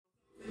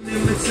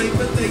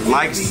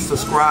Like,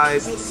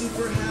 subscribe,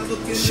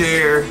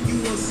 share,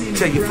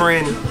 tell your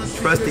friend.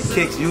 Trusted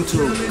Kicks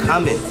YouTube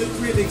coming.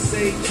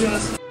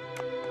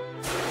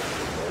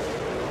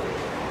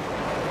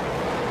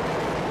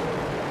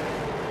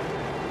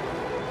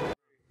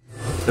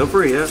 Still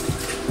free, yeah?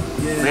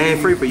 Man, ain't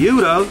free for you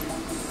though.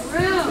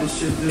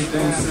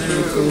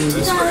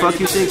 Fuck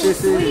you think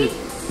this is?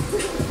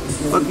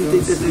 Fuck you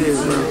think this is,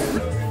 bro?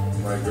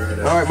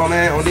 Alright, my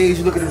man, on these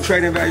you look at the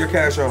trading value or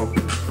cash on.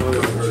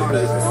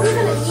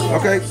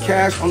 Okay,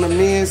 cash on the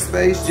men,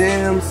 Space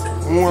Jams,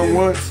 worn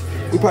once.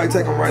 We probably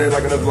take them right at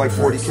like another like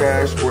 40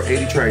 cash or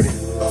 80 trading.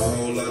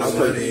 I'll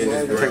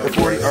take the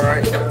 40,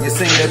 alright. You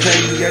see that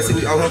page? You guys see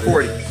we owe her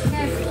 40.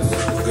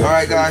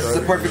 Alright guys, it's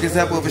a perfect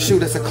example of a shoe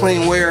that's a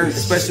clean wear,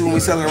 especially when we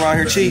sell it around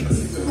here cheap.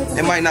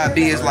 It might not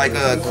be as like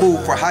cool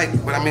for hype,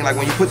 but I mean like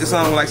when you put this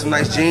on with like some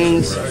nice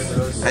jeans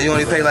and you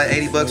only pay like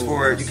 80 bucks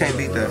for it, you can't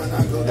beat that.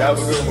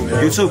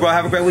 You too, bro.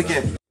 Have a great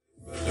weekend.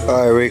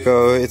 Alright,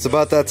 Rico, it's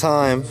about that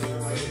time.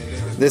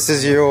 This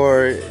is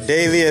your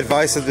daily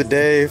advice of the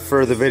day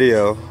for the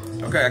video.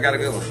 Okay, I got a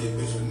good one.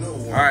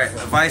 Alright,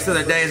 advice of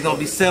the day is gonna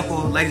be simple.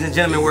 Ladies and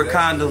gentlemen, wear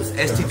condoms.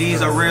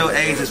 STDs are real,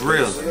 AIDS is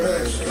real.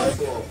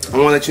 I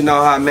wanna let you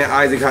know how I met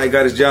Isaac, how he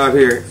got his job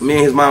here. Me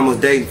and his mom was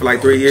dating for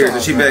like 3 years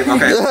and she back,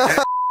 okay.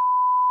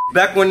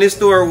 Back when this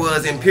store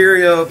was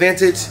Imperial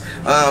Vintage,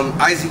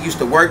 Isaac used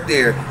to work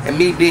there. And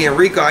me being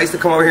Rico, I used to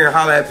come over here and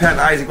holler at Pat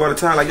and Isaac all the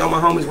time, like, yo, my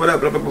homies, what up,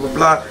 blah, blah, blah, blah,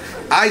 blah.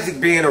 Isaac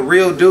being a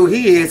real dude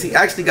he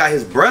actually got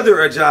his brother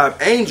a job,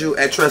 Angel,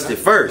 at Trusted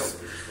first.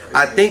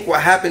 I think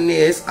what happened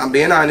is, I'm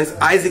being honest,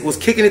 Isaac was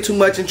kicking it too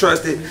much in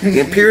Trusted.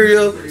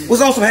 Imperial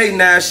was on some hating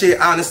ass shit,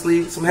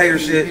 honestly, some hater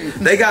shit.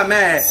 They got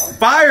mad,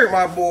 fired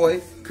my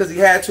boy, because he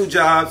had 2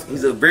 jobs.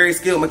 He's a very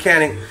skilled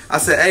mechanic. I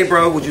said, hey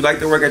bro, would you like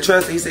to work at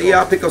Trusted? He said, yeah,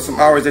 I'll pick up some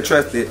hours at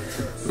Trusted.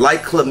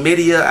 Like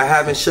chlamydia, I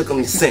haven't shook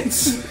him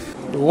since.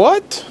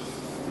 What?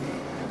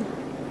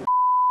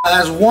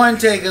 That's one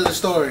take of the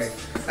story.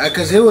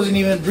 Because it wasn't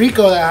even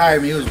Rico that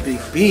hired me, it was Big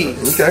B.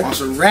 Okay. On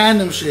some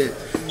random shit.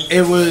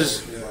 It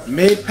was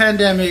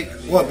mid-pandemic,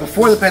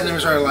 before the pandemic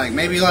started, like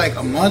maybe like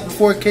a month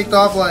before it kicked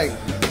off, like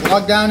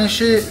lockdown and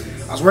shit.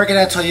 I was working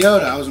at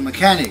Toyota, I was a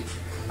mechanic.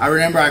 I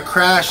remember I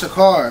crashed the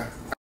car.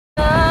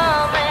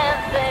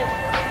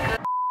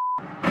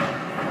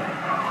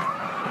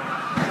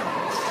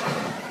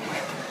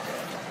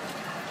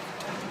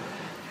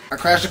 I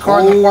crashed the car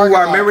in the parking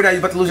lot. I remember that. You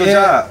about to lose your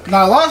job. No,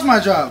 I lost my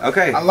job.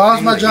 Okay. I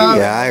lost my job.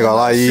 Yeah, I ain't gonna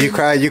lie. You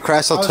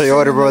crashed a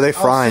Toyota, bro. They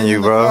frying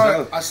you,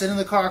 bro. I sit in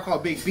the car, I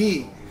called Big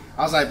B.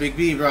 I was like, Big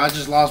B, bro, I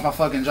just lost my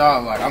fucking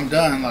job. Like, I'm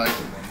done. Like,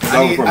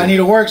 I need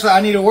to work. So I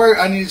need to work.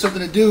 I need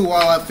something to do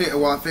while I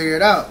figure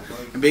it out.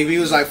 And Big B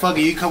was like, fuck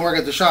it, you come work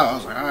at the shop. I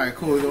was like, all right,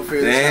 cool, we're gonna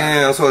figure this out.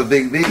 Damn, so it's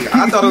Big B.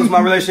 I thought it was my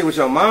relationship with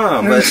your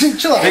mom, but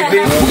Chill out. Big B.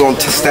 We're gonna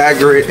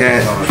stagger it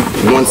at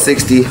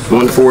 160,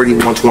 140,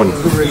 120,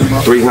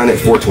 300,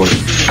 420.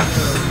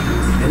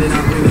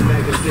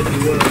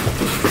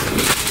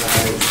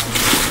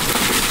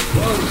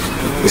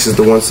 This is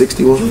the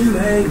 160 one.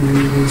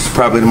 It's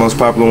probably the most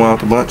popular one out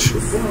the bunch.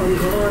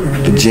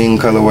 The jean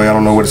colorway, I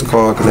don't know what it's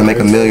called because they make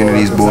a million of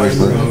these boys.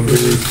 But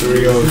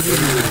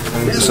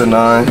it's a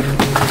 9.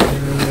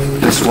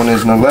 This one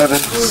is an 11.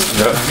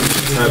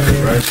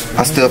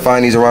 I still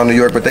find these around New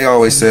York, but they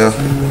always sell.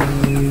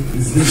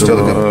 Still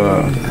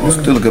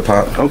a good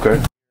pop.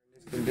 Okay.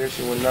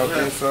 Condition with no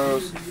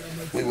insoles,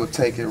 we will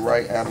take it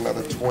right at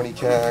another 20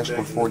 cash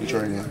or 40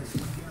 trade-in.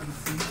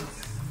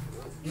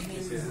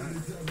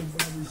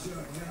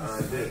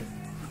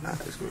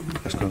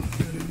 Let's go.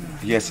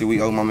 Yeah, see,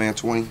 we owe my man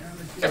 20.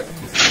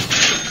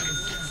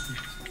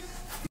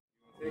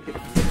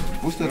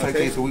 We still take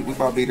these, so we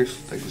buy beaters.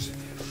 Take this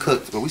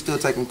cuts, but we still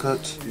take them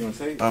cuts.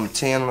 10 on the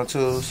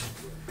 2s,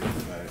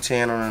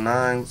 10 on the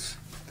 9s,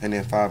 and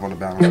then 5 on the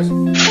balance.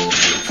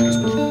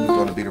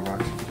 On the beater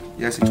box.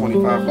 Yeah, see,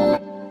 25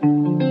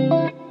 on